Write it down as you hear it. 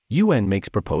UN makes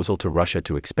proposal to Russia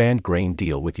to expand grain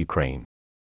deal with Ukraine.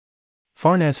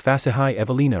 Farnaz Fasihai,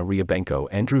 Evelina Ryabenko,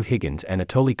 Andrew Higgins,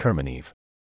 Anatoly Kermenev.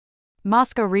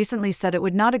 Moscow recently said it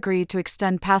would not agree to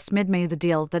extend past mid-May the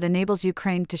deal that enables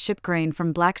Ukraine to ship grain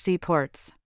from Black Sea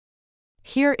ports.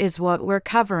 Here is what we're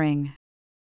covering.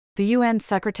 The UN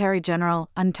Secretary-General,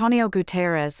 Antonio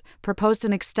Guterres, proposed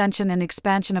an extension and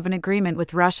expansion of an agreement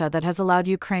with Russia that has allowed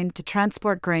Ukraine to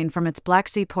transport grain from its Black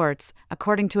Sea ports,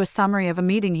 according to a summary of a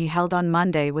meeting he held on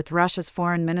Monday with Russia's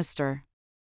foreign minister.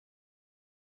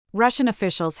 Russian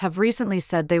officials have recently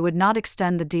said they would not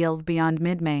extend the deal beyond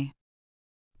mid-May.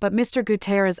 But Mr.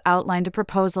 Guterres outlined a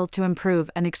proposal to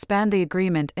improve and expand the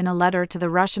agreement in a letter to the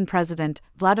Russian President,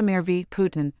 Vladimir V.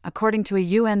 Putin, according to a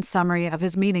UN summary of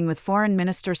his meeting with Foreign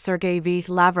Minister Sergei V.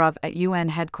 Lavrov at UN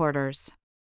headquarters.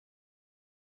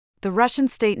 The Russian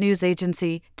state news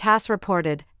agency, TASS,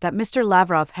 reported that Mr.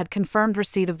 Lavrov had confirmed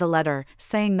receipt of the letter,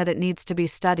 saying that it needs to be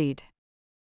studied.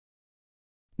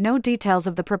 No details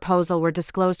of the proposal were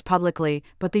disclosed publicly,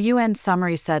 but the UN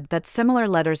summary said that similar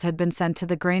letters had been sent to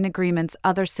the grain agreement's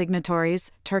other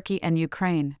signatories, Turkey and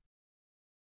Ukraine.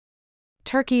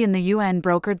 Turkey and the UN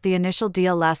brokered the initial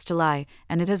deal last July,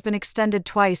 and it has been extended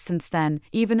twice since then,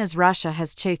 even as Russia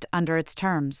has chafed under its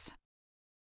terms.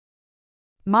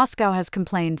 Moscow has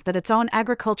complained that its own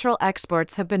agricultural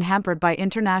exports have been hampered by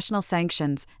international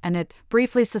sanctions, and it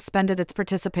briefly suspended its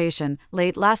participation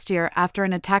late last year after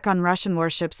an attack on Russian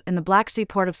warships in the Black Sea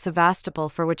port of Sevastopol,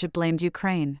 for which it blamed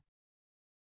Ukraine.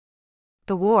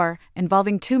 The war,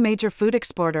 involving two major food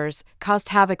exporters, caused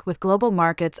havoc with global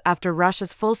markets after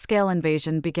Russia's full-scale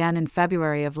invasion began in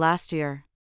February of last year.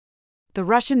 The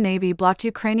Russian Navy blocked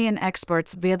Ukrainian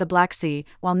exports via the Black Sea,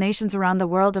 while nations around the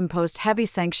world imposed heavy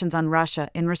sanctions on Russia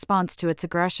in response to its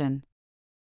aggression.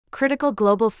 Critical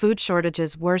global food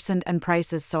shortages worsened and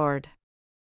prices soared.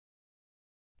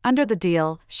 Under the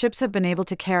deal, ships have been able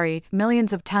to carry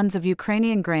millions of tons of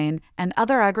Ukrainian grain and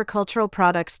other agricultural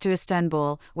products to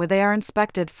Istanbul, where they are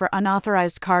inspected for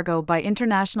unauthorized cargo by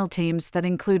international teams that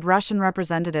include Russian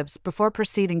representatives before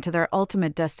proceeding to their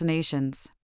ultimate destinations.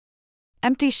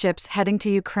 Empty ships heading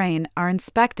to Ukraine are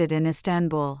inspected in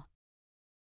Istanbul.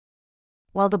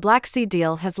 While the Black Sea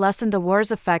deal has lessened the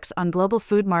war's effects on global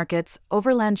food markets,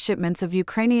 overland shipments of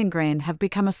Ukrainian grain have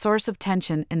become a source of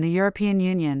tension in the European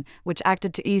Union, which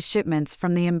acted to ease shipments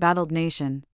from the embattled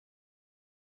nation.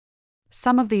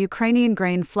 Some of the Ukrainian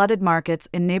grain flooded markets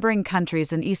in neighboring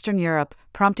countries in Eastern Europe,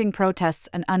 prompting protests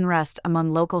and unrest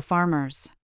among local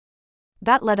farmers.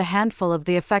 That led a handful of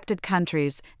the affected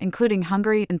countries, including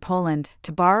Hungary and Poland,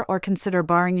 to bar or consider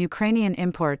barring Ukrainian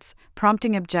imports,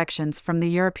 prompting objections from the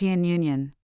European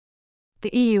Union. The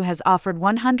EU has offered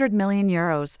 €100 million,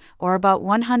 or about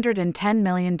 $110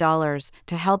 million,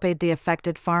 to help aid the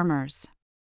affected farmers.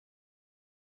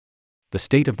 The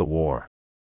state of the war.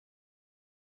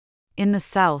 In the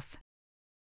south,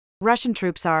 Russian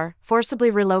troops are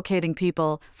forcibly relocating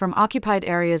people from occupied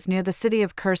areas near the city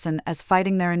of Kherson as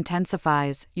fighting there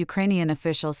intensifies, Ukrainian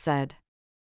officials said.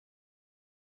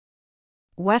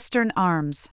 Western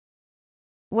arms.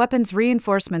 Weapons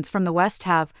reinforcements from the West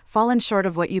have fallen short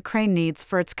of what Ukraine needs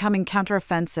for its coming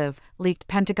counteroffensive, leaked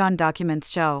Pentagon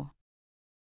documents show.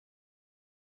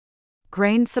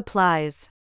 Grain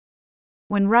supplies.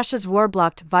 When Russia's war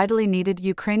blocked vitally needed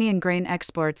Ukrainian grain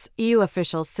exports, EU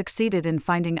officials succeeded in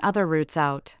finding other routes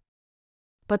out.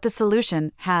 But the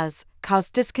solution has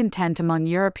caused discontent among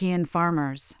European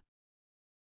farmers.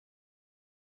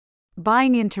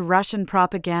 Buying into Russian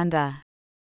propaganda.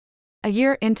 A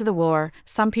year into the war,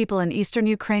 some people in eastern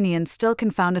Ukraine still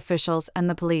confound officials and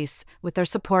the police with their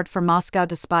support for Moscow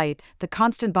despite the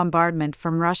constant bombardment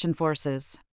from Russian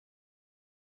forces.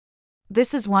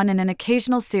 This is one in an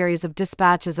occasional series of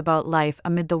dispatches about life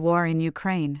amid the war in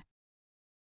Ukraine.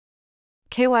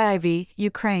 KYIV,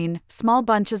 Ukraine, small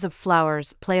bunches of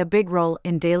flowers play a big role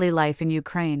in daily life in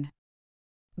Ukraine.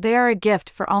 They are a gift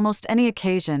for almost any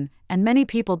occasion, and many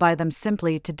people buy them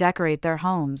simply to decorate their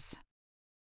homes.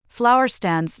 Flower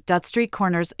stands dot street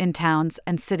corners in towns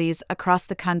and cities across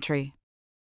the country.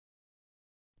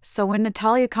 So when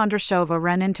Natalia Kondrashova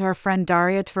ran into her friend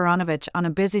Daria Tveranovich on a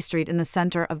busy street in the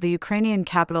center of the Ukrainian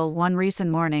capital one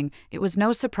recent morning, it was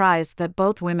no surprise that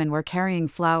both women were carrying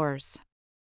flowers.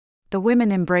 The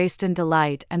women embraced in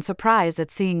delight and surprise at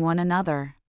seeing one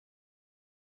another.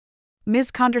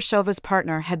 Ms. Kondrashova's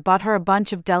partner had bought her a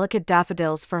bunch of delicate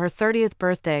daffodils for her 30th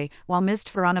birthday, while Ms.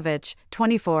 Tveranovich,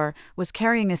 24, was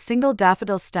carrying a single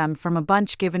daffodil stem from a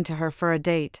bunch given to her for a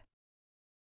date.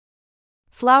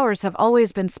 Flowers have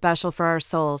always been special for our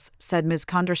souls, said Ms.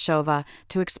 Kondrashova,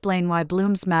 to explain why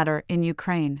blooms matter in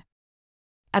Ukraine.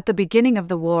 At the beginning of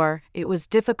the war, it was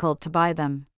difficult to buy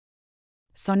them.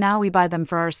 So now we buy them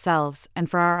for ourselves and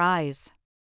for our eyes.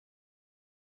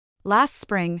 Last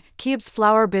spring, Kyiv's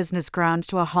flower business ground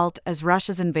to a halt as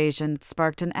Russia's invasion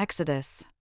sparked an exodus.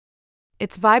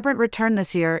 Its vibrant return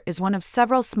this year is one of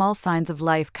several small signs of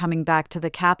life coming back to the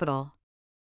capital.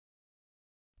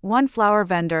 One flower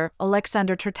vendor,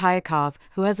 Alexander Tretiakov,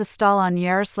 who has a stall on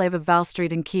Yaroslavl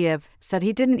Street in Kyiv, said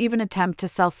he didn't even attempt to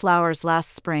sell flowers last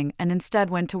spring and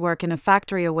instead went to work in a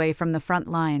factory away from the front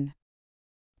line.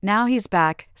 Now he's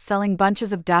back, selling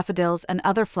bunches of daffodils and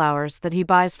other flowers that he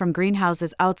buys from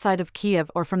greenhouses outside of Kyiv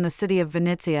or from the city of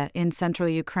Vinnytsia in central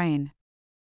Ukraine.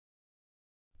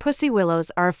 Pussy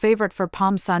willows are a favorite for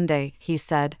Palm Sunday, he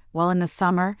said, while in the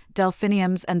summer,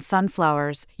 delphiniums and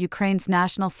sunflowers, Ukraine's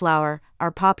national flower, are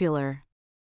popular.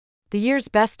 The year's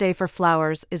best day for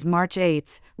flowers is March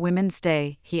 8th, Women's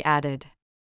Day, he added.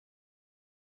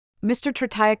 Mr.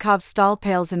 Tretyakov's stall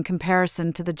pales in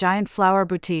comparison to the giant flower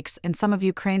boutiques in some of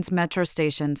Ukraine's metro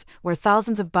stations, where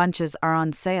thousands of bunches are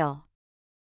on sale.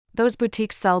 Those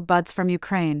boutiques sell buds from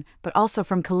Ukraine, but also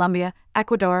from Colombia,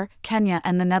 Ecuador, Kenya,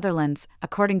 and the Netherlands,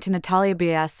 according to Natalia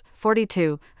Bias,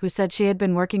 42, who said she had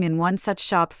been working in one such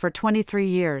shop for 23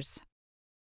 years.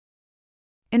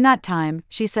 In that time,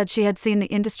 she said she had seen the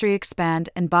industry expand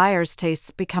and buyers'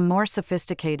 tastes become more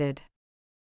sophisticated.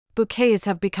 Bouquets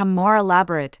have become more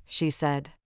elaborate, she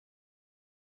said.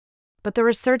 But the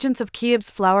resurgence of Kyiv's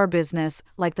flower business,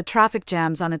 like the traffic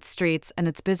jams on its streets and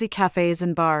its busy cafes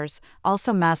and bars,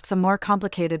 also masks a more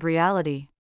complicated reality.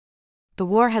 The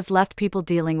war has left people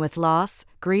dealing with loss,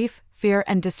 grief, fear,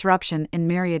 and disruption in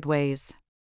myriad ways.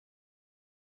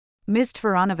 Ms.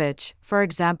 Tveranovich, for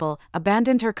example,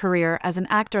 abandoned her career as an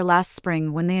actor last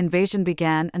spring when the invasion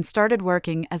began and started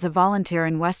working as a volunteer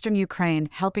in western Ukraine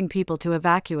helping people to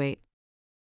evacuate.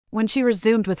 When she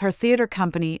resumed with her theater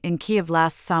company in Kyiv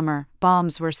last summer,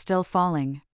 bombs were still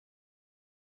falling.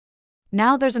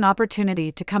 Now there's an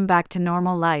opportunity to come back to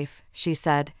normal life, she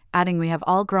said, adding we have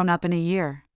all grown up in a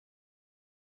year.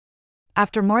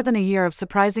 After more than a year of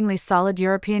surprisingly solid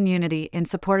European unity in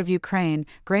support of Ukraine,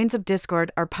 grains of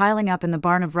discord are piling up in the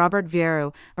barn of Robert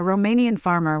Vieru, a Romanian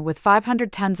farmer with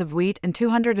 500 tons of wheat and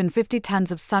 250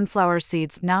 tons of sunflower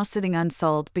seeds now sitting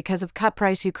unsold because of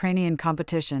cut-price Ukrainian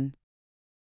competition.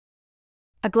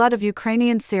 A glut of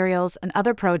Ukrainian cereals and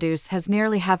other produce has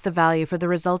nearly half the value for the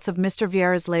results of Mr.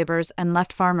 Vieira's labors and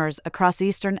left farmers across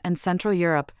Eastern and Central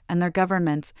Europe, and their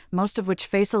governments, most of which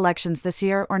face elections this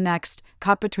year or next,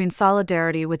 caught between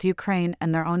solidarity with Ukraine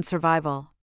and their own survival.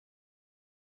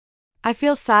 I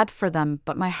feel sad for them,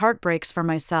 but my heart breaks for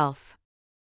myself.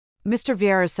 Mr.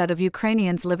 Vieira said of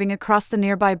Ukrainians living across the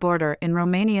nearby border in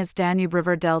Romania's Danube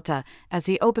River Delta, as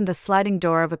he opened the sliding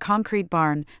door of a concrete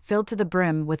barn filled to the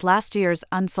brim with last year's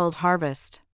unsold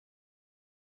harvest.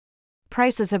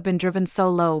 Prices have been driven so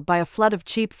low by a flood of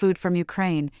cheap food from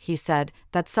Ukraine, he said,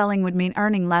 that selling would mean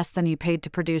earning less than he paid to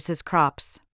produce his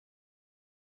crops.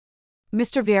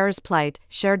 Mr. Vieira's plight,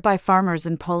 shared by farmers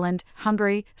in Poland,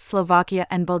 Hungary, Slovakia,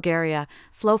 and Bulgaria,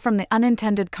 flow from the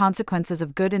unintended consequences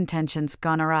of good intentions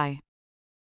gone awry.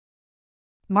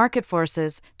 Market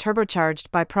forces, turbocharged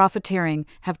by profiteering,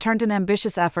 have turned an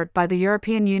ambitious effort by the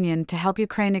European Union to help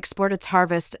Ukraine export its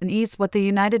harvest and ease what the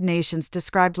United Nations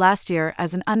described last year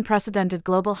as an unprecedented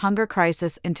global hunger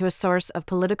crisis into a source of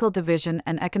political division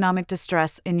and economic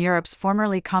distress in Europe's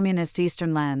formerly communist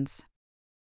eastern lands.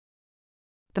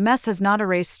 The mess has not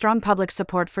erased strong public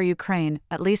support for Ukraine,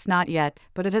 at least not yet,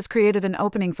 but it has created an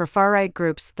opening for far-right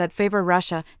groups that favor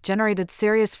Russia, generated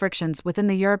serious frictions within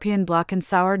the European bloc and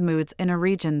soured moods in a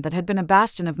region that had been a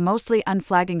bastion of mostly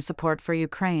unflagging support for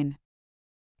Ukraine.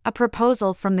 A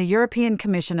proposal from the European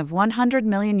Commission of €100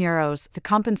 million to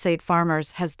compensate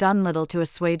farmers has done little to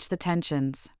assuage the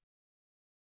tensions.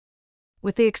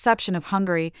 With the exception of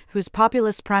Hungary, whose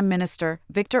populist Prime Minister,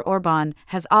 Viktor Orban,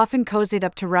 has often cozied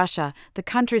up to Russia, the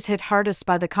countries hit hardest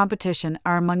by the competition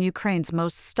are among Ukraine's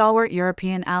most stalwart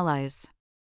European allies.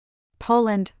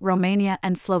 Poland, Romania,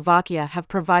 and Slovakia have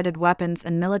provided weapons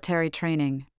and military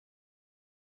training.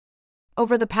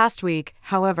 Over the past week,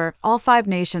 however, all 5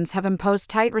 nations have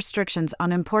imposed tight restrictions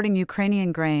on importing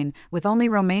Ukrainian grain, with only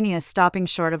Romania stopping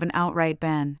short of an outright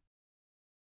ban.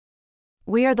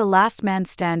 We are the last man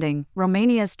standing,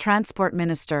 Romania's transport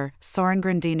minister, Sorin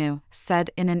Grindeanu,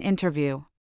 said in an interview.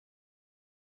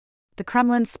 The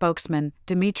Kremlin spokesman,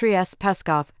 Dmitry S.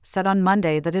 Peskov, said on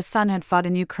Monday that his son had fought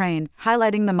in Ukraine,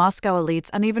 highlighting the Moscow elite's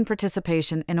uneven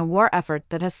participation in a war effort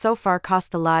that has so far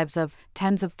cost the lives of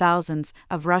tens of thousands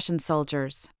of Russian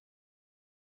soldiers.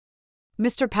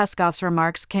 Mr. Peskov's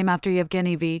remarks came after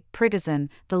Yevgeny V. Prigozhin,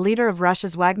 the leader of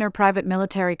Russia's Wagner private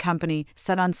military company,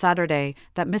 said on Saturday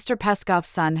that Mr. Peskov's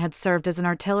son had served as an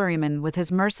artilleryman with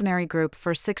his mercenary group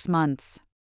for 6 months.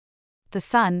 The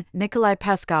son, Nikolai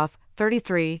Peskov,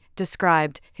 33,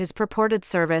 described his purported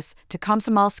service to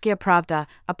Komsomolskaya Pravda,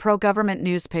 a pro-government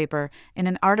newspaper, in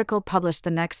an article published the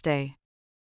next day.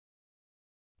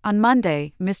 On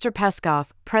Monday, Mr. Peskov,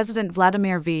 President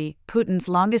Vladimir V. Putin's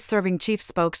longest-serving chief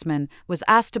spokesman, was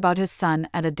asked about his son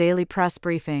at a daily press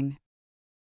briefing.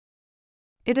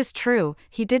 It is true,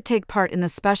 he did take part in the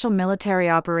special military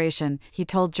operation, he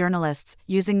told journalists,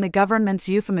 using the government's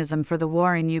euphemism for the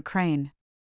war in Ukraine.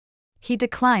 He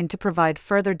declined to provide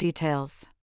further details.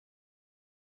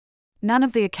 None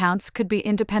of the accounts could be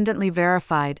independently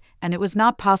verified, and it was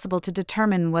not possible to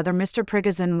determine whether Mr.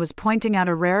 Prigozhin was pointing out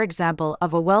a rare example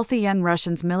of a wealthy young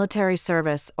Russian's military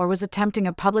service or was attempting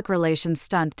a public relations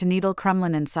stunt to needle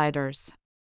Kremlin insiders.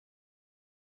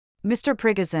 Mr.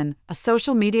 Prigozhin, a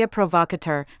social media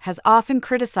provocateur, has often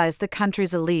criticized the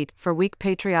country's elite for weak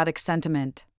patriotic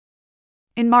sentiment.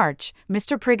 In March,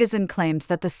 Mr. Prigozhin claimed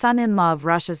that the son-in-law of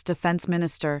Russia's defense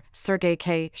minister, Sergei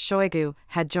K. Shoigu,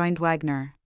 had joined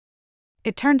Wagner.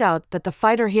 It turned out that the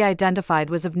fighter he identified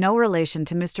was of no relation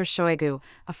to Mr. Shoigu,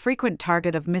 a frequent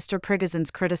target of Mr. Prigozhin's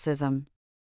criticism.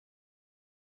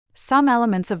 Some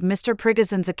elements of Mr.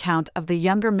 Prigozhin's account of the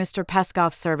younger Mr.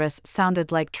 Peskov's service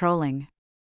sounded like trolling.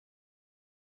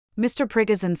 Mr.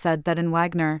 Prigozhin said that in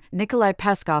Wagner, Nikolai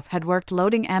Peskov had worked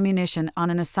loading ammunition on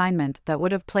an assignment that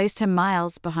would have placed him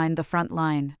miles behind the front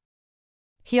line.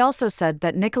 He also said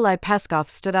that Nikolai Peskov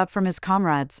stood out from his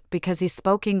comrades because he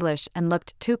spoke English and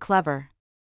looked too clever.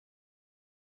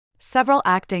 Several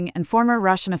acting and former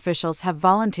Russian officials have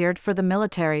volunteered for the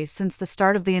military since the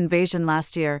start of the invasion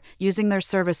last year, using their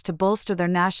service to bolster their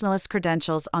nationalist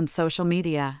credentials on social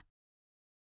media.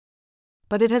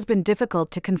 But it has been difficult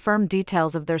to confirm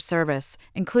details of their service,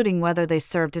 including whether they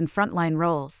served in frontline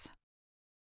roles.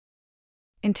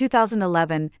 In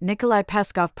 2011, Nikolai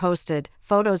Peskov posted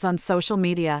photos on social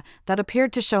media that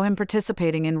appeared to show him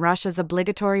participating in Russia's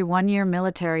obligatory one-year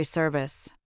military service.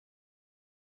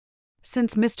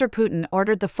 Since Mr. Putin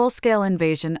ordered the full-scale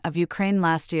invasion of Ukraine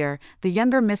last year, the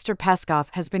younger Mr. Peskov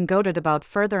has been goaded about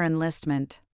further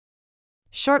enlistment.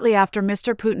 Shortly after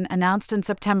Mr. Putin announced in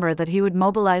September that he would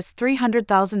mobilize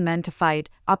 300,000 men to fight,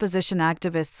 opposition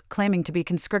activists claiming to be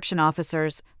conscription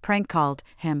officers prank-called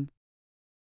him.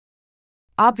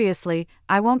 "Obviously,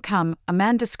 I won't come," a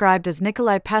man described as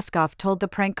Nikolai Peskov told the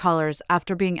prank callers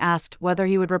after being asked whether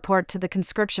he would report to the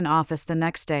conscription office the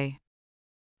next day.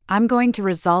 "I'm going to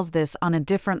resolve this on a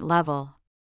different level."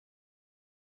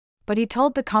 But he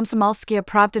told the Komsomolskaya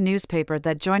Pravda newspaper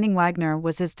that joining Wagner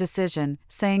was his decision,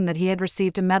 saying that he had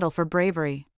received a medal for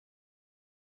bravery.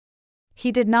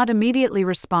 He did not immediately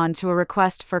respond to a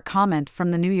request for comment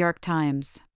from the New York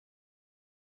Times.